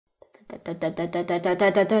Hello.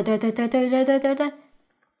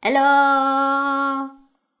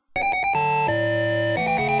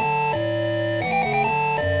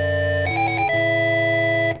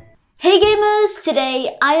 Hey gamers,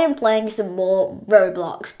 today I am playing some more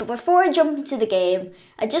Roblox, but before I jump into the game,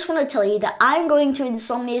 I just want to tell you that I'm going to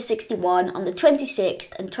Insomnia 61 on the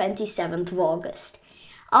 26th and 27th of August.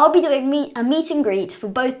 I'll be doing a meet and greet for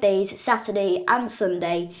both days, Saturday and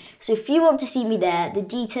Sunday, so if you want to see me there, the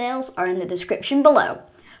details are in the description below.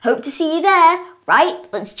 Hope to see you there. Right,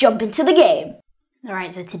 let's jump into the game.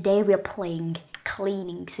 Alright, so today we are playing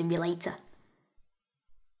Cleaning Simulator.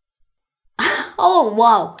 Oh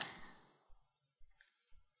wow.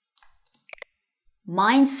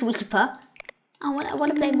 Minesweeper. I want to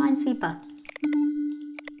play Minesweeper.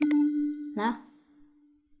 No?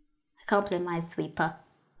 I can't play Minesweeper.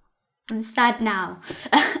 I'm sad now.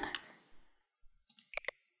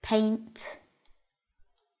 Paint.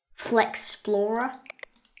 Flexplorer.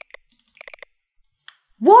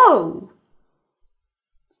 Whoa!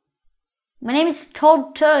 My name is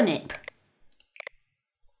Todd Turnip.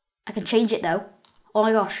 I can change it though. Oh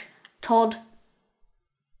my gosh. Todd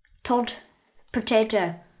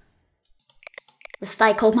Potato.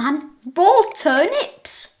 Recycle man. Raw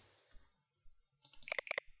turnips.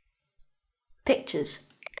 Pictures.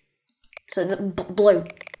 So it's blue.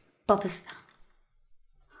 Puppies.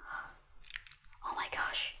 Oh my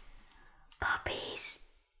gosh. Puppies.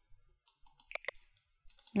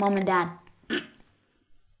 Mom and Dad.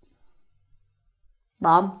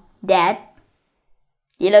 Mom, Dad.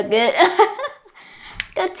 You look good.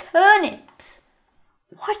 The turnips.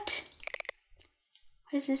 What?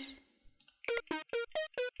 What is this?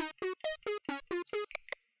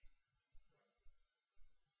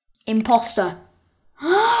 Imposter.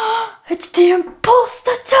 It's the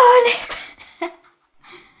imposter turnip.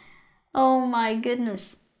 Oh my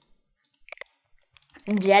goodness.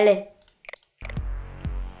 Jelly.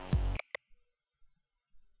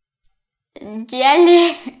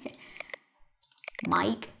 Jelly.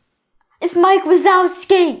 Mike. It's Mike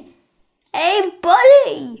Wazowski. Hey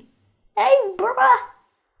buddy. Hey bruh.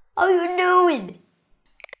 How you doing?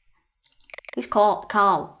 Who's Carl?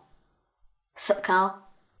 Carl. Sup Carl?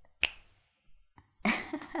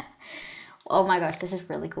 Oh my gosh, this is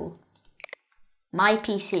really cool. My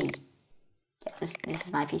PC. Yeah, this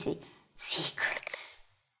is my PC. Secrets.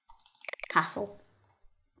 Cassel.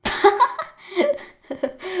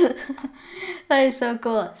 That is so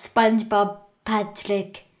cool. SpongeBob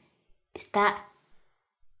Patrick. Is that?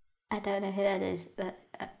 I don't know who that is.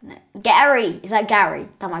 No. Gary. Is that Gary?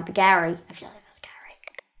 That might be Gary. I feel like that's Gary.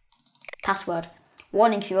 Password.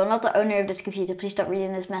 Warning, if you are not the owner of this computer, please stop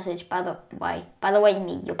reading this message. By the way,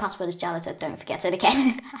 me, your password is janitor. Don't forget it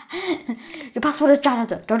again. Your password is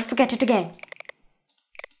janitor. Don't forget it again.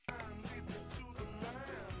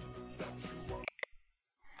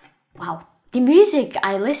 Wow. The music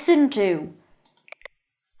I listen to.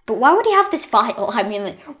 But why would he have this file? I mean,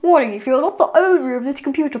 like, warning, if you're not the owner of this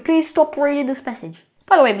computer, please stop reading this message.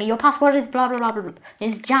 By the way, me, your password is blah, blah, blah, blah, blah.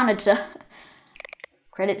 It's janitor.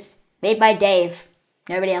 Credits made by Dave.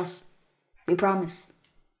 Nobody else. We promise.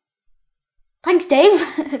 Thanks, Dave.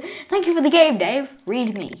 Thank you for the game, Dave.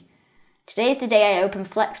 Read me. Today is the day I open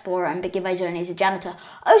Flexplorer and begin my journey as a janitor.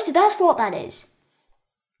 Oh, so that's what that is.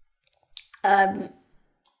 Wait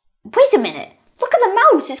a minute. Look at the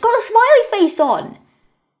mouse. It's got a smiley face on.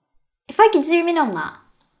 If I can zoom in on that.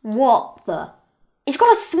 What the? It's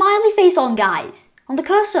got a smiley face on, guys. On the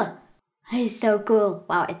cursor. It's so cool.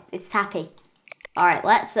 Wow, it's happy. Alright,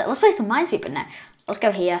 let's play some Minesweeper now. Let's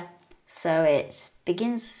go here. So it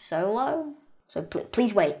begins solo. So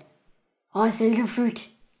please wait. Oh, it's a little fruit.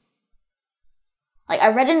 Like, I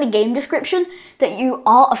read in the game description that you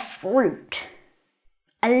are a fruit.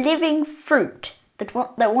 A living fruit that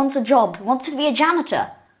wants a job, wants to be a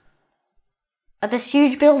janitor. At this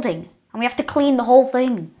huge building. And we have to clean the whole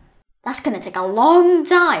thing. That's gonna take a long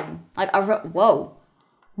time. Like, whoa.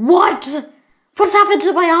 What? What's happened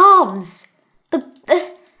to my arms?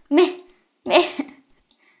 Me.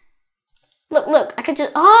 Look, I can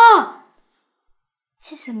just,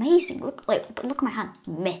 this is amazing. Look at my hand.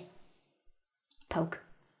 Me. Poke.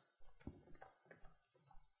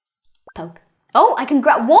 Oh, I can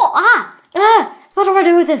grab, what? What do I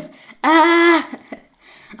do with this?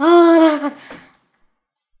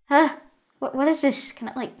 What is this? Can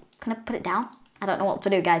I put it down? I don't know what to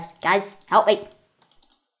do, guys. Guys, help me.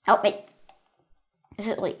 Help me. Is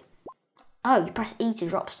it like, oh, you press E to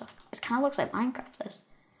drop stuff. It kind of looks like Minecraft, this.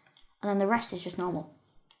 And then the rest is just normal.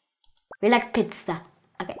 We like pizza.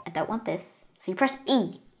 Okay, I don't want this. So you press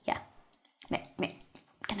E. Yeah.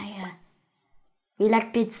 Can I, we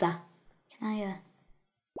like pizza. Can I,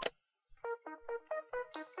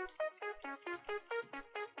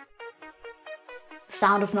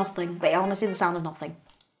 Sound of nothing. Wait, I want to see the sound of nothing.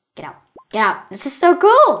 Get out. Get out. This is so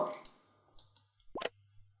cool!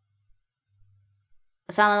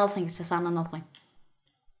 The sound of nothing is the sound of nothing.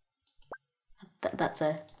 That's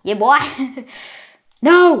a... Yeah, boy!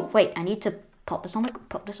 No! Wait, I need to put this on the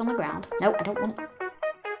ground. No, I don't want...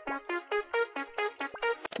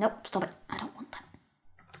 Nope, stop it. I don't want that.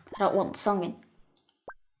 I don't want the song in.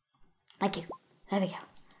 Thank you. There we go.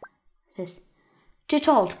 This. Too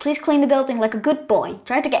told. Please clean the building like a good boy.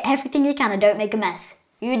 Try to get everything you can and don't make a mess.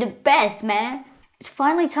 You're the best, man. It's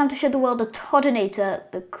finally time to show the world the Toddinator,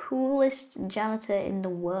 the coolest janitor in the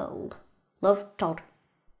world. Love, Todd.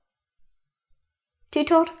 Too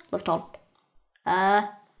Todd? Love, Todd.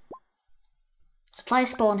 Supply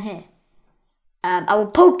spawn here. I will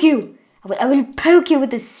poke you. I will poke you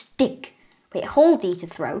with a stick. Wait, hold E to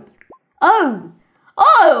throw. Oh!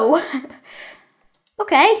 Oh!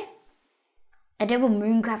 Okay. A double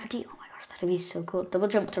moon gravity. Oh my gosh, that'd be so cool. Double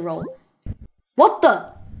jump to roll. What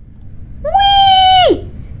the? Whee!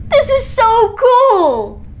 This is so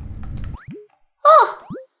cool! Oh!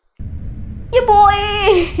 Yeah,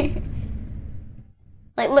 boy!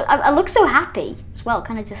 Like, look, I look so happy as well,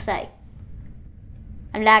 can I just say?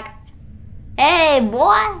 I'm like, hey,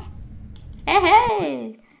 boy!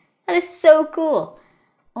 Hey! That is so cool.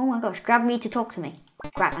 Oh my gosh, grab me to talk to me.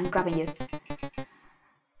 I'm grabbing you.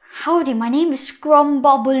 Howdy, my name is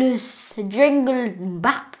Scrumbobulus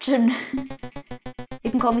Dringlebapton.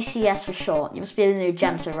 You can call me CS for short. You must be the new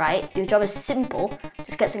janitor, right? Your job is simple.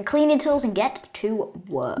 Just get some cleaning tools and get to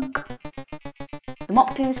work. The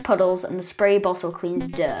mop cleans puddles and the spray bottle cleans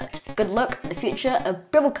dirt. Good luck. The future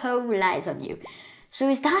of Ripull relies on you. So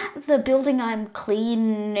is that the building I'm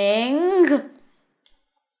cleaning?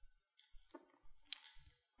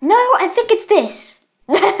 No, I think it's this.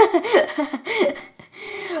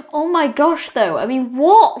 Oh my gosh, though. I mean,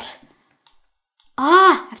 what?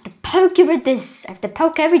 Ah, I have to poke you with this. I have to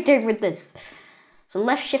poke everything with this. So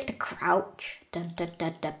left shift to crouch. Dun, dun,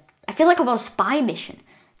 dun, dun. I feel like I'm on a spy mission.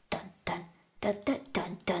 Dun, dun, dun, dun,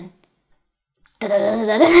 dun, dun. Dun, dun,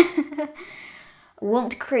 dun, dun.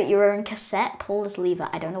 Want to create your own cassette? Pull this lever.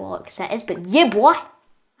 I don't know what a cassette is, but yeah, boy.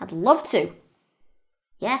 I'd love to.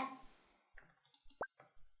 Yeah.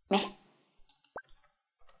 Meh.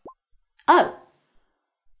 Oh.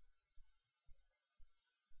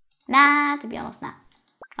 Nah, to be honest, nah.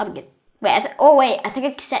 I'll be good. Wait, I think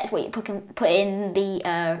a cassette is what you put in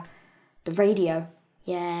the radio.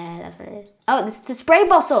 Yeah, that's what it is. Oh, the spray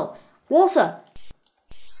bottle. Water.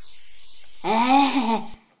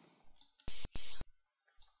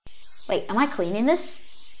 Wait, am I cleaning this?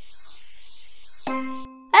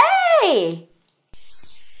 Hey!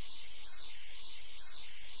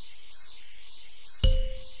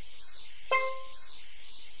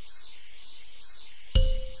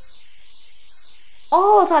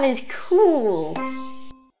 Oh, that is cool.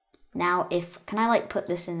 Now, can I like put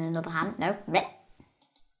this in another hand? No.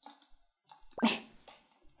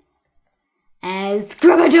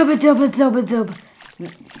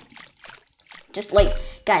 Just like,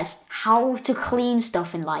 guys, how to clean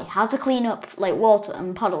stuff in life. How to clean up like water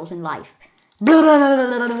and puddles in life.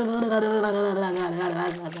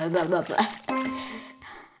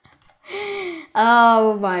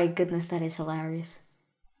 Oh my goodness, that is hilarious.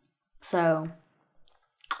 So,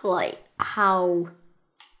 like, how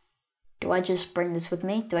do I just bring this with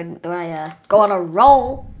me? Do I go on a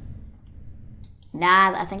roll?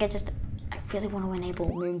 Nah, I think I really want to enable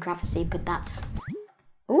moon gravity, but that's...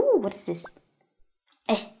 Ooh, what is this?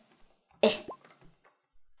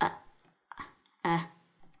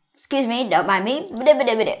 Excuse me, don't mind me.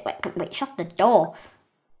 Wait, shut the door.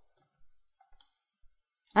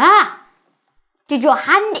 Ah! Dude, your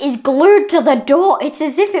hand is glued to the door. It's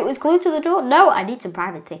as if it was glued to the door. No, I need some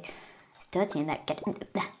privacy. It's dirty in there. Get in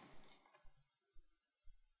there.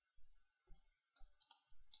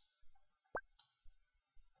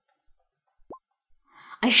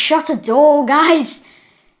 I shut a door, guys.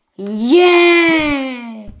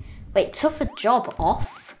 Yeah. Wait, tougher job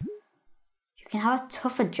off? You can have a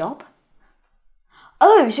tougher job?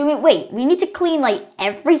 Oh, so wait, we need to clean like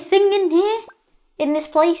everything in here? In this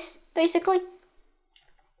place, basically?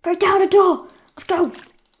 Break down a door. Let's go.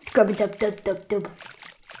 Scrub-a-dub-dub-dub-dub.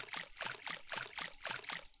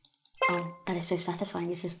 Oh, that is so satisfying.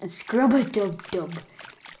 It's just a scrub-a-dub-dub.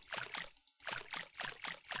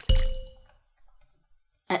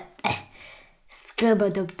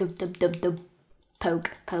 Scrub-a-dub-dub-dub-dub-dub.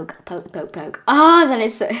 Poke, poke, poke, poke, poke. Ah, that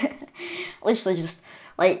is so... Literally just,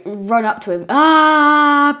 like, run up to him.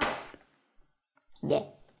 Ah! Yeah.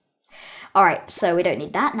 Alright, so we don't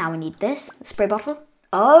need that. Now we need this. The spray bottle.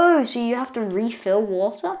 Oh, so you have to refill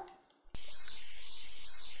water?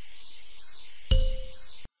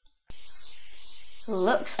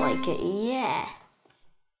 Looks like it, yeah.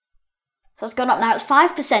 So it's gone up now. It's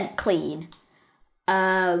 5% clean.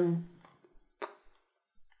 Where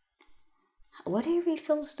do you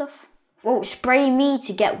refill the stuff? Oh, spray me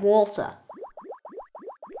to get water.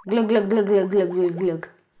 Glug, glug, glug, glug, glug, glug, glug.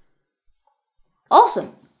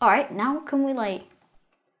 Awesome. Alright, now can we like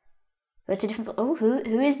go to different... Oh,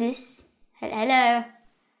 who is this? Hello.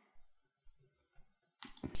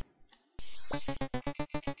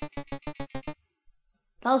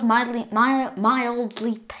 That was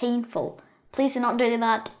mildly painful. Please do not do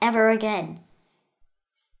that ever again.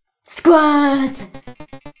 Squirt!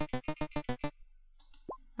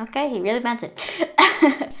 Okay, he really meant it.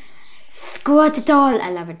 Squirt it all! I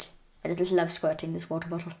love it. I just love squirting this water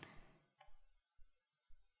bottle.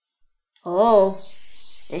 Oh,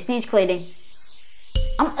 this needs cleaning.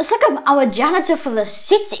 It's like I'm a janitor for the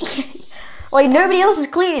city. Like nobody else is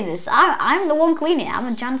cleaning this. I'm the one cleaning it.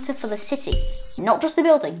 I'm a janitor for the city. Not just the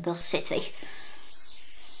building, the city.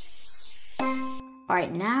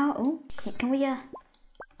 Alright, now, oh, can we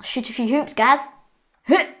shoot a few hoops, guys?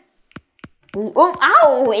 Ooh, oh,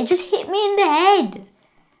 ow! It just hit me in the head.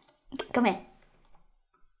 Come here.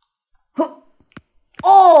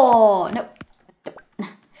 Oh, no.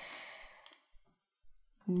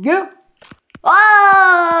 Yeah.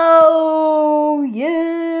 Oh,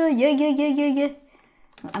 yeah, yeah, yeah, yeah, yeah, yeah.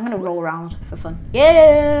 I'm gonna roll around for fun.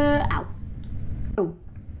 Yeah. Ow. Oh.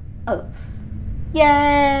 Oh. Yay!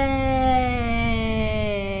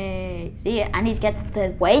 See, I need to get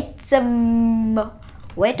the wait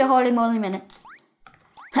a holy moly minute.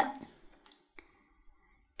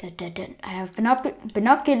 I have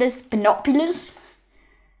binoculars.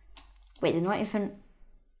 Wait, they're not even.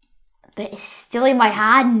 They're still in my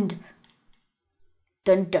hand.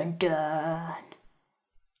 Dun dun dun.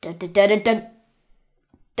 Dun dun dun dun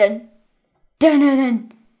dun. Dun dun dun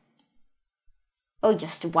dun. Oh,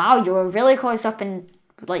 just wow! You were really close up in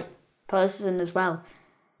like person as well.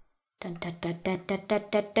 Dun dun dun dun dun dun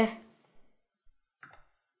dun dun.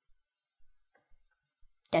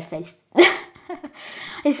 Dead face.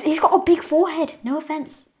 He's got a big forehead. No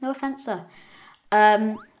offense, sir.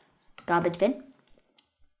 Garbage bin.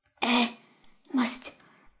 Must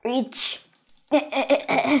reach.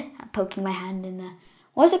 I'm poking my hand in there.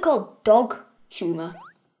 What is it called? Dog humor.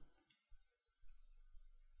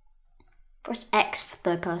 Press X for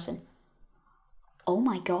third person. Oh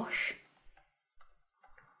my gosh.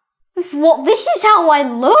 What? This is how I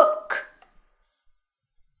look?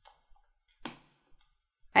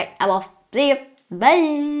 Right, I'm off. See ya.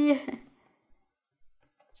 Bye.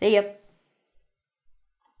 See ya.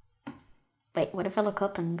 Wait, what if I look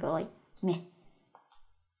up and go like, meh?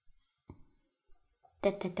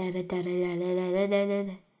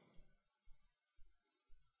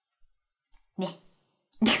 Meh.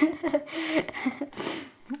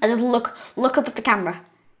 I just look up at the camera.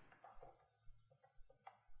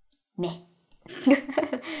 Meh.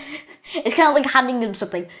 It's kind of like handing them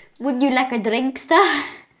something. Would you like a drink, sir?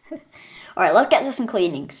 Alright, let's get to some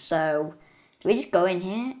cleaning. So, do we just go in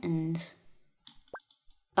here and...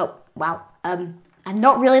 Oh, wow. I'm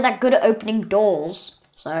not really that good at opening doors.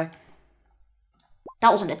 So,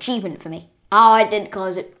 that was an achievement for me. Oh, I didn't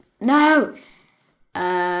close it. No!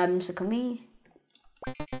 So can we...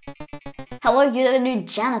 Hello, you're the new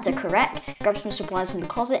janitor, correct? Grab some supplies from the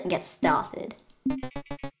closet and get started.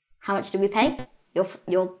 How much do we pay?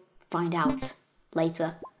 You'll find out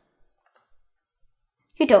later.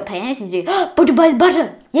 You don't pay anything, do you? Butter buys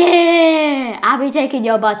butter! Yeah! I'll be taking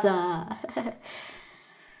your butter.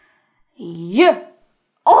 Yeah!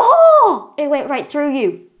 Oh! It went right through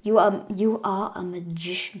you. You are a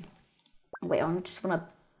magician. Wait, I just want to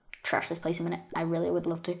trash this place a minute. I really would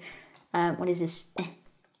love to. What is this?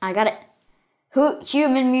 I got it.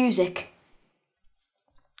 Human music.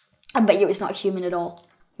 I bet you it's not human at all.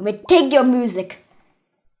 You may take your music.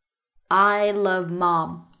 I love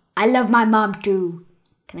mom. I love my mom too.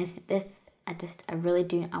 Can I sit this? I really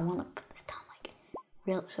do. I want to put this down like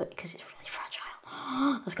real, so because it's really fragile.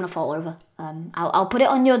 It's gonna fall over. I'll put it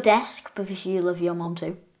on your desk because you love your mom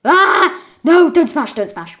too. Ah! No! Don't smash! Don't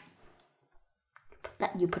smash.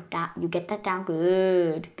 You put that. You get that down.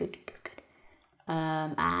 Good.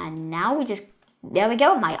 And now we just. There we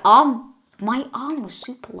go. My arm was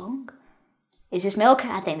super long. Is this milk?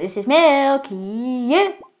 I think this is milk.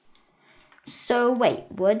 Yeah. So wait,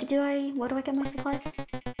 where do I get my supplies?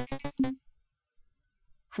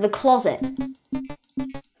 For the closet.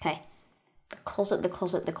 Okay. The closet.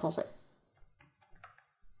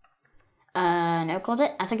 No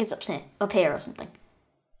closet. I think it's upstairs, up here or something.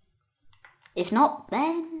 If not,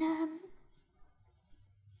 then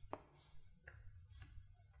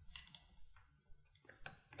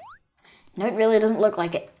no, it really doesn't look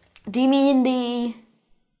like it. Do you mean the?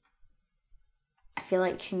 I feel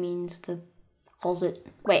like she means the closet.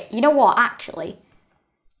 Wait, you know what? Actually,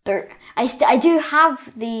 I do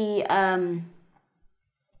have the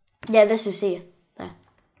Yeah, this is here. There.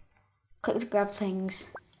 Click to grab things.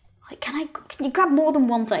 Like, can you grab more than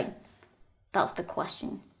one thing? That's the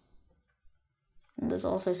question. And there's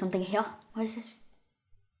also something here. What is this?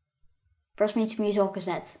 Press me to mute all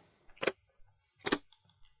cassettes.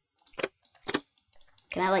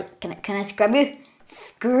 Can I scrub you?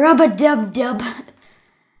 Scrub-a-dub-dub.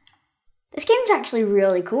 This game's actually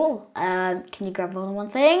really cool. Can you grab more than one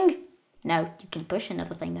thing? No, you can push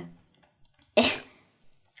another thing though.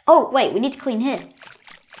 Oh, wait, we need to clean here.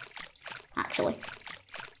 Actually.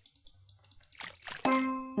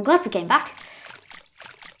 I'm glad we came back.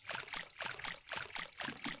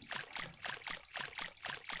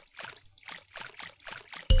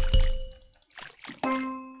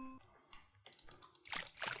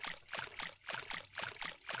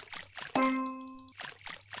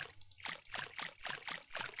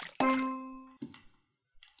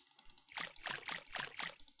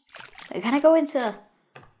 Can I go into...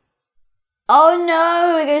 Oh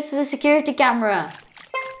no, it goes to the security camera.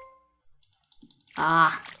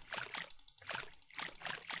 Ah.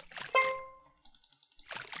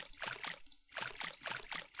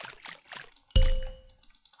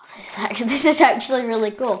 This is actually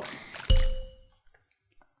really cool.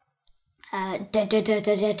 I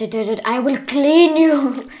will clean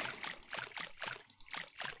you.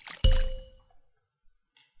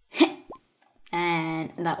 And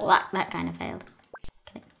that kind of failed.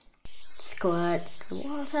 Okay. Squirt the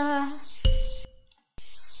water.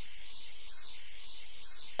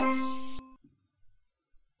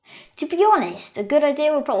 To be honest, a good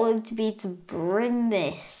idea would probably be to bring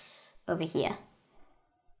this over here.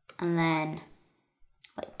 And then,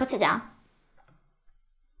 like, put it down.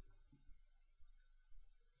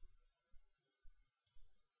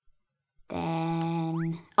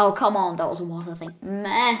 Then, oh, come on, that was a water thing.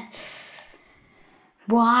 Meh.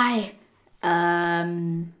 Why?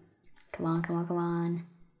 Come on.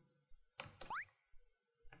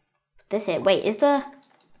 This here. Wait, is there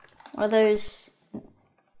one of those?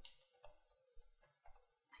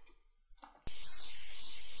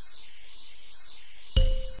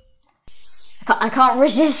 I can't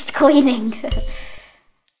resist cleaning.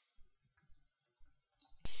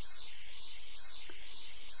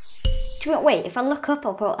 Wait, if I look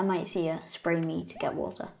up, I might see a spray me to get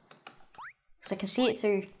water. Because I can see it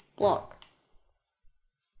through block.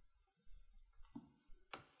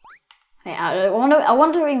 Wait, I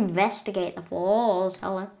want to investigate the floors.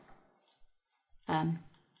 Hello.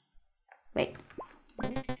 Wait.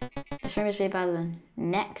 This room is made by the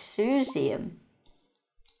Nexusium.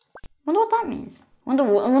 Wonder what that means. Wonder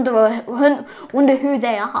who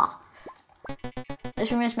they are.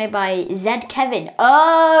 This room is made by Zed Kevin.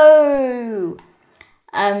 Oh,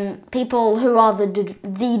 people who are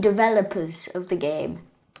the developers of the game.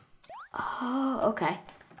 Oh, okay.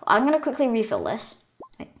 I'm gonna quickly refill this.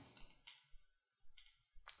 Wait.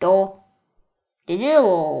 Door. Did you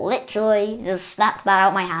literally just snatch that out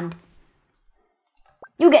of my hand?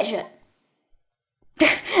 You get shit.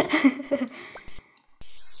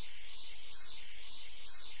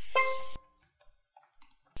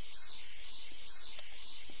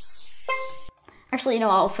 Actually, you know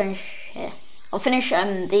what, I'll finish here. I'll finish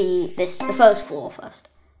the first floor first.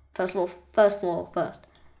 First floor first.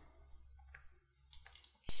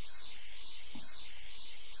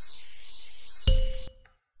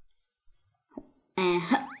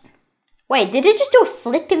 Wait, did it just do a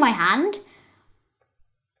flip in my hand?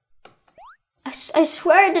 I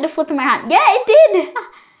swear it did a flip in my hand. Yeah, it did!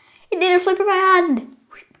 It did a flip in my hand.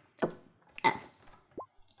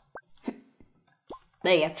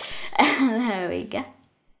 There you go. There we go.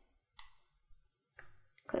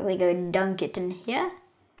 Quickly go dunk it in here.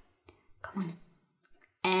 Come on.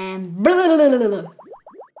 And blah, blah, blah, blah, blah.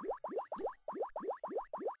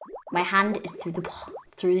 My hand is through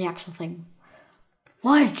the actual thing.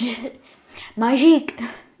 What? Magic.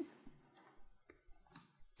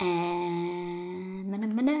 And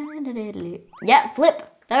yeah, flip.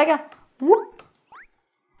 There we go. Whoop.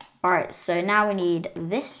 Alright, so now we need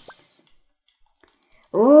this.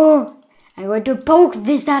 Oh, I'm going to poke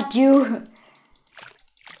this at you.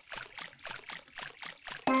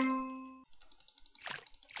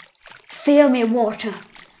 Feel me, water,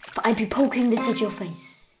 for I'd be poking this at your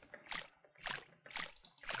face.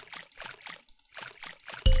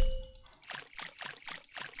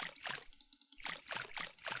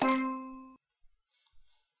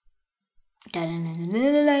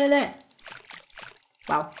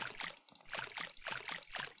 Wow.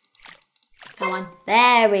 Come on.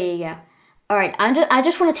 There we go. Alright, I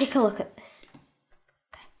just want to take a look at this.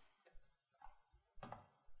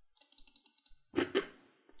 Okay.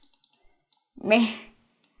 Me.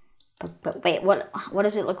 But wait, what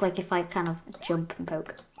does it look like if I kind of jump and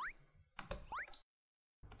poke?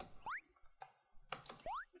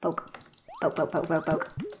 Poke. Poke, poke, poke, poke, poke.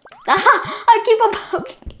 Ah! I keep on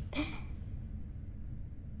poking.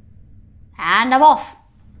 And I'm off.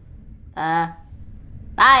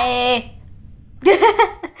 Bye.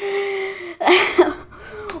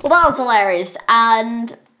 Well, that was hilarious,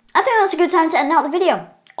 and I think that's a good time to end out the video.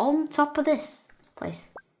 On top of this place.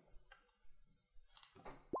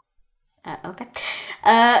 Okay.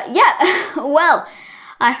 Yeah, well,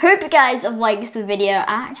 I hope you guys have liked the video.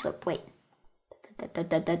 Actually, wait.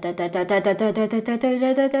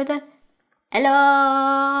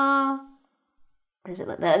 Hello? What is it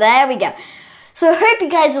like? There we go. So I hope you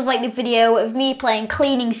guys have liked the video of me playing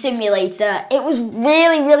Cleaning Simulator. It was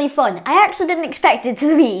really, really fun. I actually didn't expect it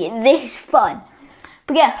to be this fun.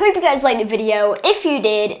 But yeah, hope you guys liked the video. If you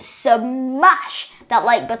did, smash that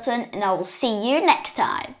like button and I will see you next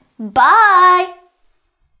time. Bye!